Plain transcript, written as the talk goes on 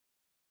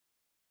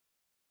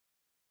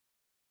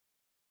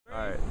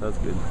Alright, that's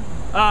good.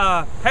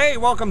 Hey,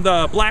 welcome to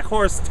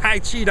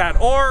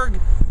blackhorsetaichi.org,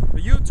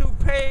 the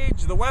YouTube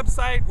page, the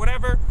website,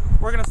 whatever.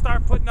 We're gonna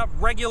start putting up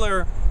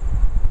regular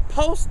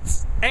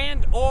posts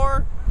and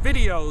or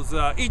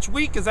videos each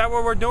week. Is that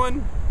what we're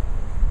doing?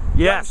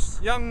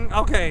 Yes.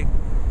 Okay.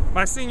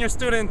 My senior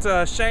student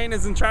Shane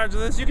is in charge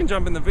of this. You can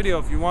jump in the video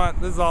if you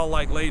want. This is all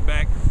like laid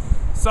back.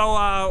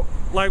 So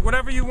like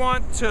whatever you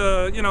want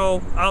to, you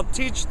know, I'll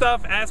teach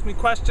stuff, ask me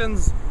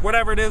questions,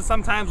 whatever it is.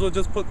 Sometimes we'll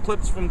just put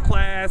clips from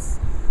class.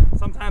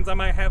 Sometimes I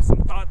might have some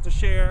thought to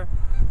share.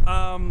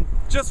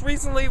 Just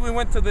recently we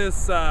went to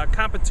this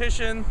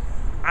competition.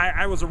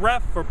 I was a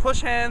ref for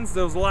push hands.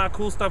 There was a lot of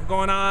cool stuff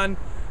going on.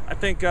 I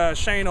think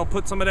Shane will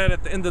put some of that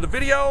at the end of the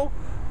video.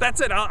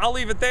 That's it. I'll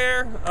leave it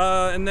there,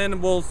 and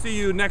then we'll see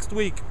you next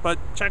week. But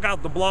check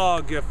out the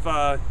blog if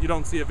you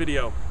don't see a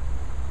video.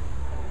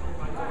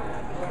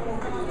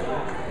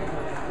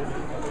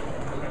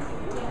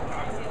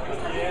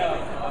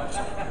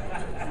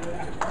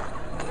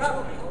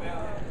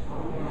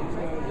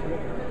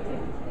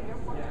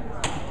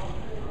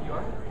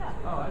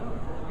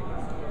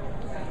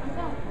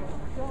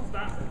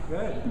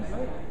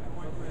 Good.